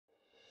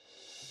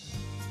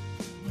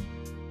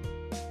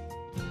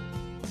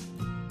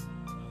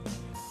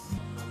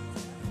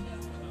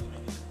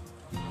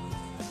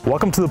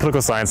Welcome to the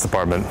Political Science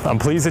Department. I'm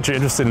pleased that you're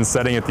interested in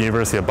studying at the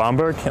University of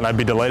Bamberg, and I'd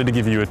be delighted to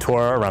give you a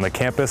tour around the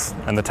campus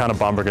and the town of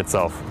Bamberg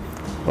itself.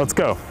 Let's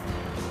go.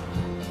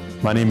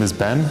 My name is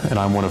Ben, and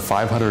I'm one of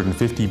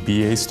 550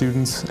 BA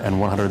students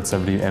and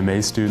 170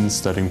 MA students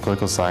studying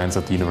political science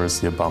at the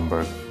University of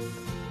Bamberg.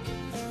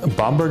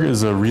 Bamberg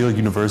is a real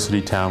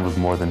university town with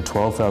more than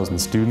 12,000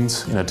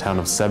 students in a town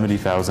of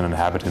 70,000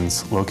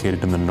 inhabitants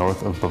located in the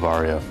north of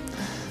Bavaria.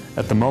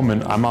 At the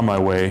moment, I'm on my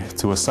way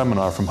to a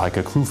seminar from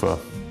Heike Klufe.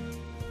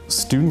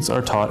 Students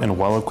are taught in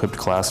well-equipped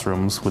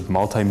classrooms with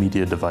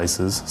multimedia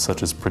devices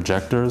such as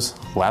projectors,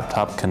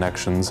 laptop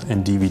connections,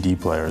 and DVD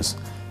players.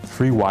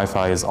 Free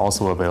Wi-Fi is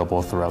also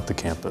available throughout the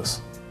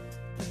campus.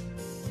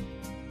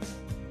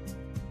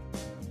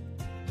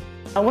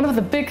 One of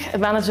the big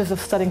advantages of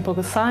studying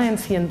political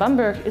science here in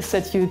Bamberg is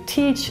that you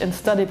teach and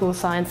study political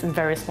science in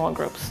very small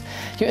groups.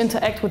 You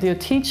interact with your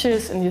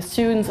teachers and your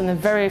students in a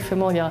very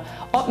familiar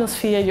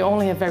atmosphere. You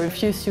only have very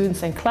few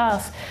students in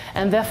class,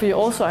 and therefore you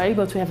also are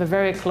able to have a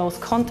very close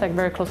contact,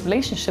 very close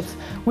relationships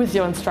with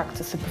your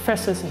instructors, the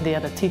professors and the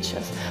other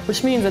teachers.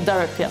 Which means that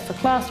directly after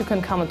class you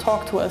can come and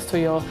talk to us, to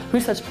your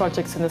research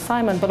projects and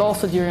assignment, but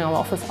also during our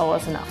office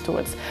hours and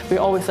afterwards. We're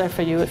always there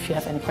for you if you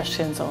have any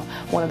questions or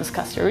want to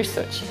discuss your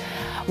research.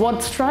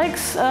 What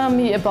strikes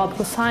me about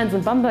political science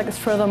in Bamberg is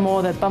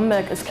furthermore that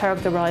Bamberg is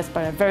characterized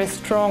by a very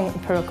strong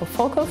empirical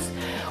focus.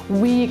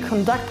 We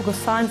conduct political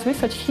science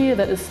research here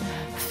that is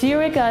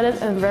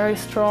theory-guided and very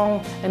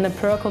strong in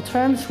empirical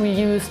terms. We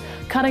use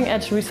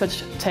cutting-edge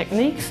research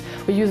techniques.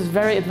 We use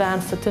very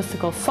advanced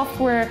statistical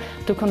software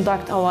to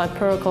conduct our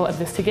empirical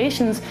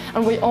investigations,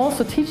 and we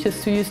also teach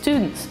this to your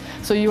students.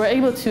 So you are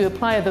able to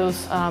apply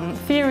those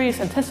theories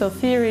and test those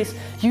theories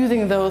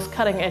using those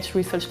cutting-edge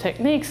research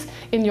techniques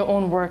in your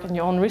own work, in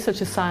your own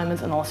research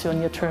assignments, and also in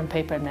your term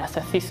paper and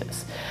master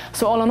thesis.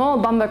 So all in all,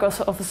 Bamberg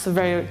also offers a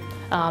very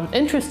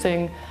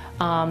interesting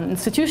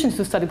institutions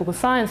to study political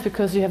science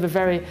because you have a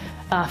very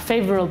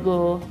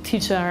favorable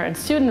teacher and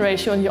student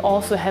ratio, and you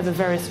also have a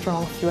very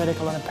strong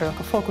theoretical and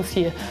empirical focus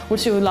here,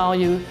 which allows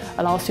you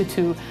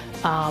to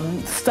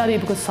study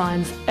political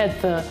science at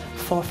the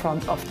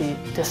forefront of the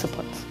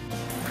disciplines.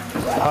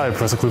 Hi,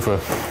 Professor Klufe.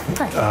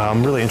 Hi.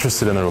 I'm really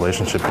interested in the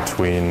relationship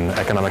between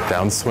economic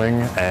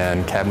downswing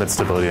and cabinet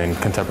stability in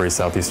contemporary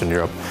Southeastern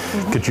Europe.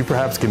 Could you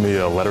perhaps give me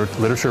a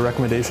literature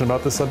recommendation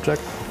about this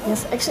subject?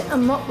 Yes, actually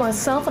I'm not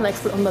myself an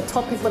expert on the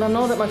topic, but I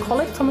know that my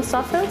colleague Thomas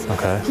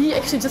Staffeld, he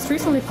actually just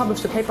recently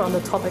published a paper on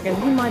the topic,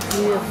 and he might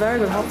be a very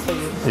good help for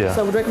you. Yeah.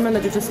 So I would recommend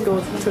that you just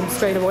go to him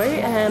straight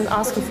away and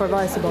ask him for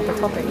advice about the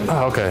topic.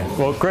 Oh, okay.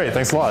 Well, great.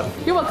 Thanks a lot.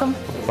 You're welcome.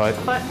 Bye.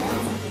 Bye.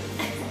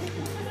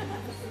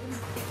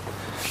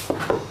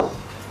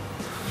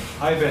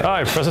 Hi, Ben.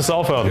 Hi, Professor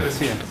Staffeld. Good to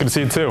see you. Good to see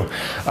you too.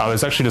 I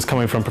was actually just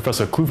coming from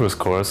Professor Klufe's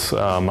course.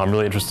 I'm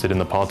really interested in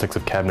the politics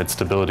of cabinet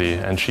stability,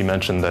 and she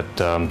mentioned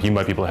that you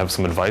might be able to have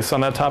some advice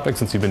on that topic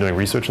since you've been doing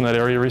research in that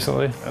area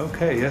recently.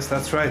 Okay, yes,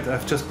 that's right.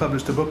 I've just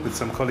published a book with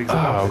some colleagues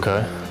about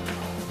okay.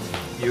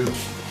 it.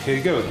 Here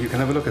you go. You can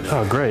have a look at it.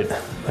 Oh, great.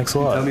 Thanks a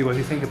lot. Tell me what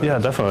you think about it. Yeah,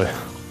 definitely.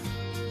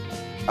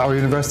 Our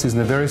university is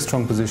in a very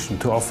strong position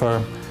to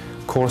offer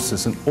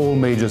courses in all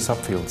major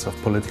subfields of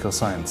political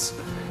science,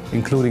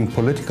 including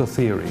political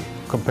theory,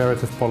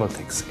 comparative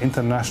politics,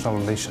 international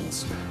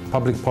relations,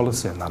 public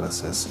policy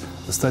analysis,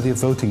 the study of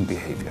voting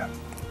behavior.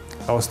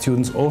 Our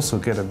students also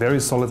get a very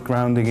solid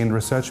grounding in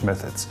research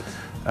methods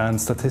and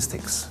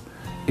statistics.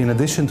 In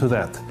addition to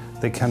that,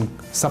 they can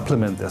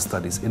supplement their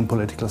studies in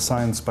political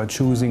science by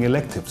choosing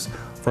electives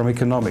from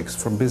economics,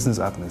 from business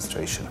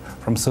administration,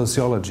 from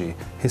sociology,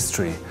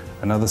 history,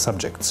 and other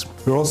subjects.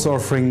 We're also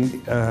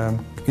offering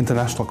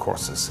international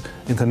courses,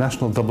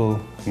 international double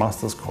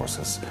master's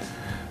courses,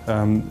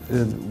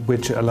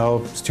 which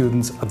allow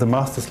students at the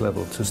master's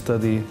level to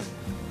study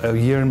a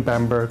year in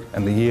Bamberg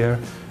and a year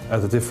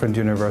at a different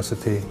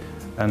university,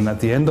 and at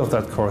the end of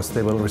that course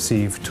they will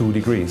receive 2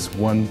 degrees,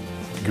 1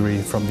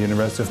 degree from the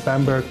University of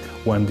Bamberg,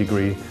 1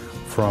 degree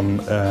from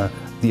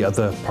the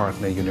other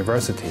partner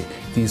university.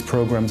 These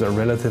programs are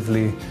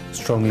relatively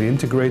strongly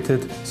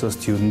integrated, so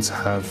students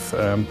are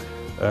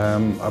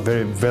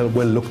very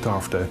well looked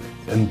after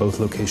in both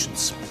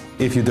locations.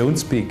 If you don't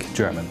speak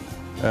German,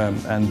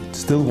 and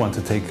still want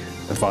to take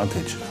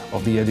advantage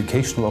of the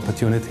educational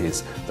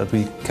opportunities that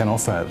we can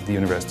offer at the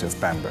University of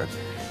Bamberg,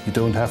 you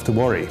don't have to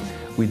worry.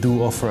 We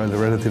do offer a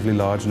relatively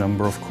large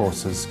number of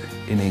courses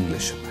in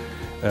English.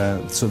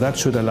 So that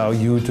should allow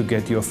you to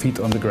get your feet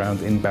on the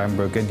ground in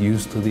Bamberg, get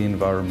used to the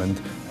environment,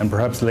 and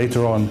perhaps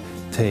later on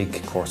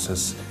take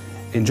courses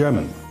in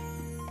German.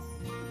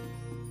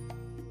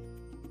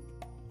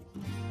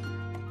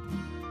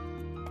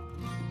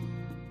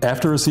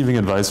 After receiving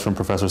advice from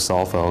Professor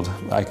Staffeld,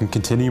 I can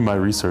continue my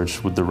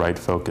research with the right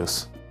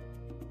focus.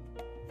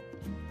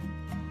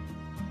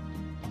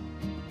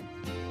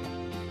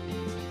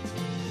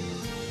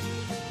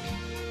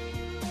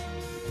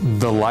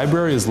 The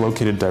library is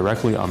located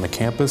directly on the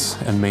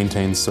campus and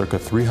maintains circa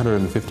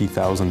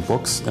 350,000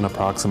 books and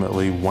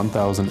approximately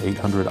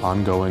 1,800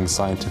 ongoing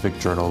scientific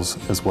journals,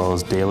 as well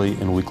as daily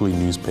and weekly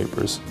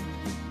newspapers.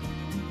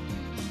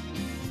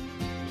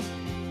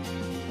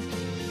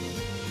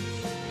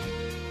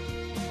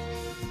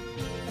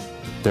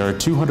 There are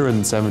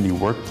 270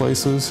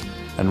 workplaces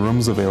and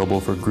rooms available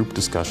for group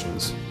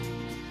discussions.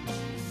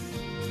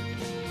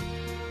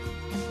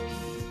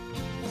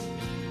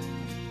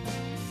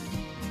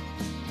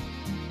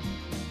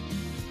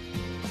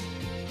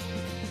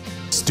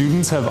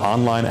 Students have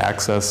online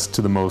access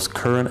to the most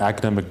current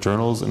academic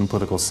journals in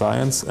political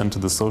science and to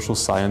the Social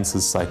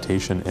Sciences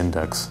Citation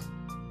Index.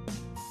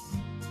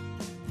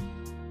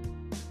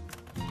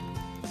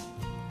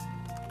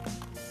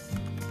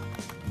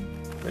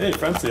 Hey,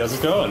 Francie, how's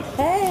it going?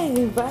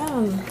 Hey,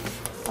 Ben.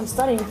 I'm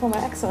studying for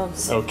my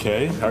exams.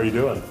 Okay, how are you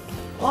doing?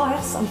 Oh,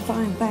 yes, I'm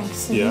fine,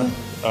 thanks. And Yeah,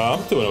 you?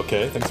 I'm doing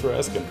okay. Thanks for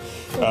asking.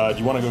 Do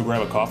you want to go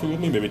grab a coffee with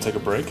me? Maybe take a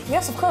break?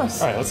 Yes, of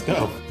course. All right, let's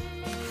go.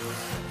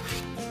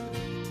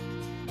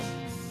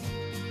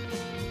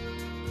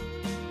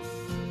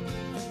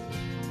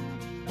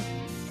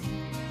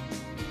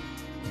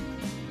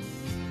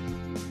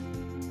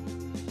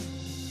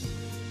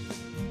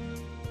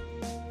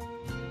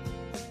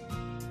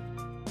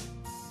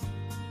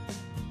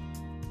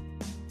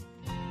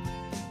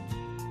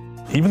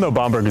 Even though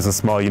Bamberg is a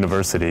small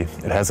university,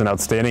 it has an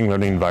outstanding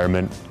learning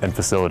environment and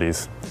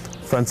facilities.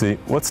 Francie,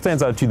 what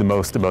stands out to you the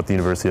most about the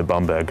University of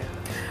Bamberg?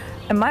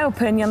 In my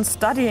opinion,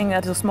 studying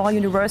at a small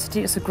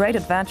university is a great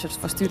advantage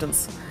for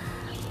students.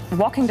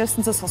 Walking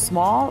distances are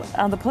small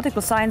and the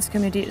political science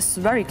community is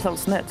very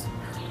close-knit.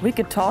 We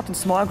get taught in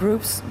small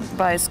groups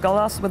by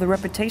scholars with a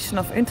reputation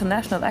of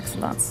international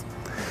excellence.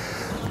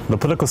 The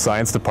political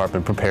science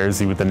department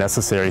prepares you with the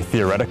necessary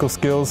theoretical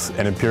skills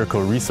and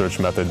empirical research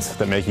methods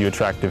that make you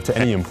attractive to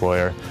any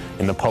employer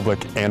in the public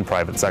and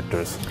private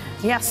sectors.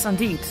 Yes,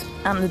 indeed.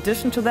 And in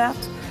addition to that,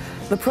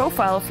 the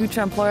profile of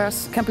future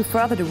employers can be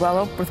further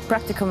developed with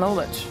practical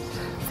knowledge.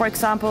 For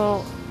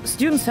example,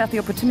 students have the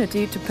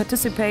opportunity to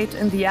participate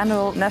in the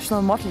annual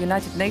National Model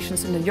United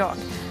Nations in New York,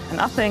 and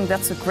I think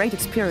that's a great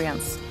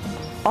experience.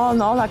 All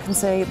in all, I can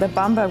say that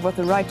Bamberg was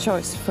the right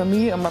choice for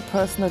me and my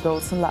personal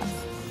goals in life.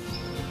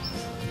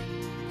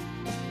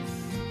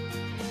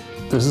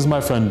 This is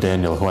my friend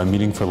Daniel, who I'm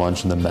meeting for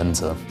lunch in the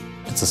Mensa.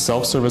 It's a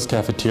self-service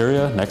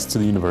cafeteria next to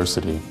the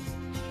university.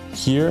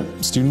 Here,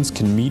 students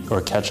can meet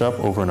or catch up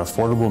over an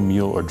affordable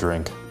meal or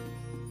drink.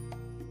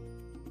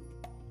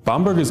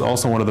 Bamberg is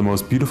also one of the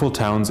most beautiful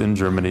towns in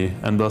Germany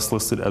and thus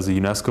listed as a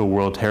UNESCO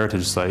World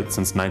Heritage Site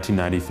since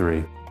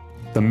 1993.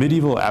 The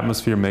medieval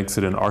atmosphere makes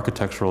it an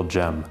architectural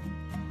gem.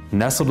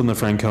 Nestled in the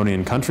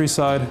Franconian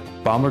countryside,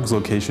 Bamberg's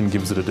location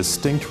gives it a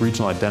distinct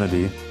regional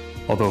identity,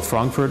 although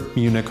Frankfurt,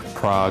 Munich,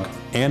 Prague,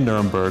 and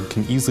Nuremberg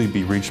can easily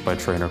be reached by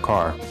train or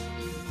car.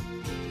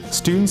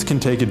 Students can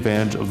take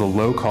advantage of the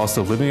low cost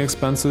of living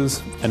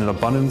expenses and an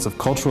abundance of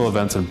cultural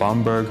events in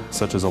Bamberg,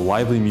 such as a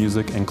lively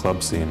music and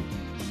club scene.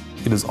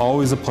 It is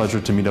always a pleasure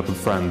to meet up with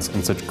friends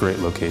in such great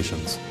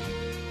locations.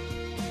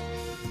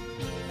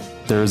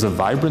 There is a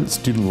vibrant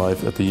student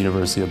life at the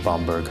University of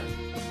Bamberg.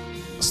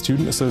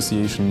 Student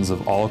associations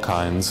of all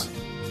kinds,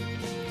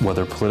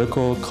 whether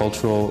political,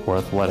 cultural, or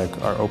athletic,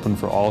 are open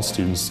for all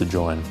students to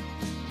join.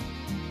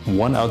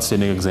 One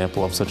outstanding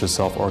example of such a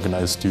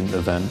self-organized student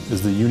event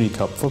is the Uni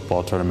Cup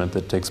football tournament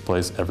that takes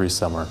place every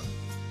summer.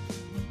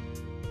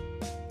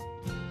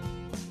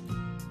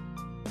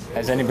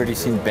 Has anybody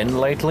seen Ben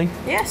lately?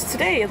 Yes,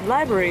 today at the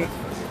library.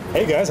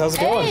 Hey guys, how's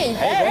it going?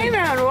 Hey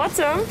man, what's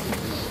up?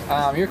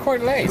 You're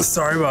quite late.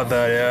 Sorry about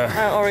that, yeah.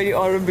 I already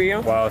ordered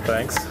beer. Wow,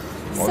 thanks.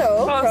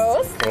 So,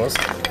 pros. Prost.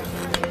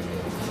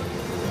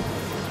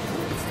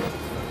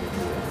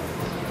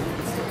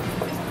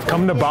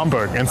 Come to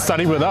Bamberg and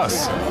study with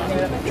us.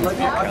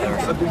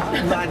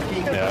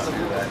 Yeah.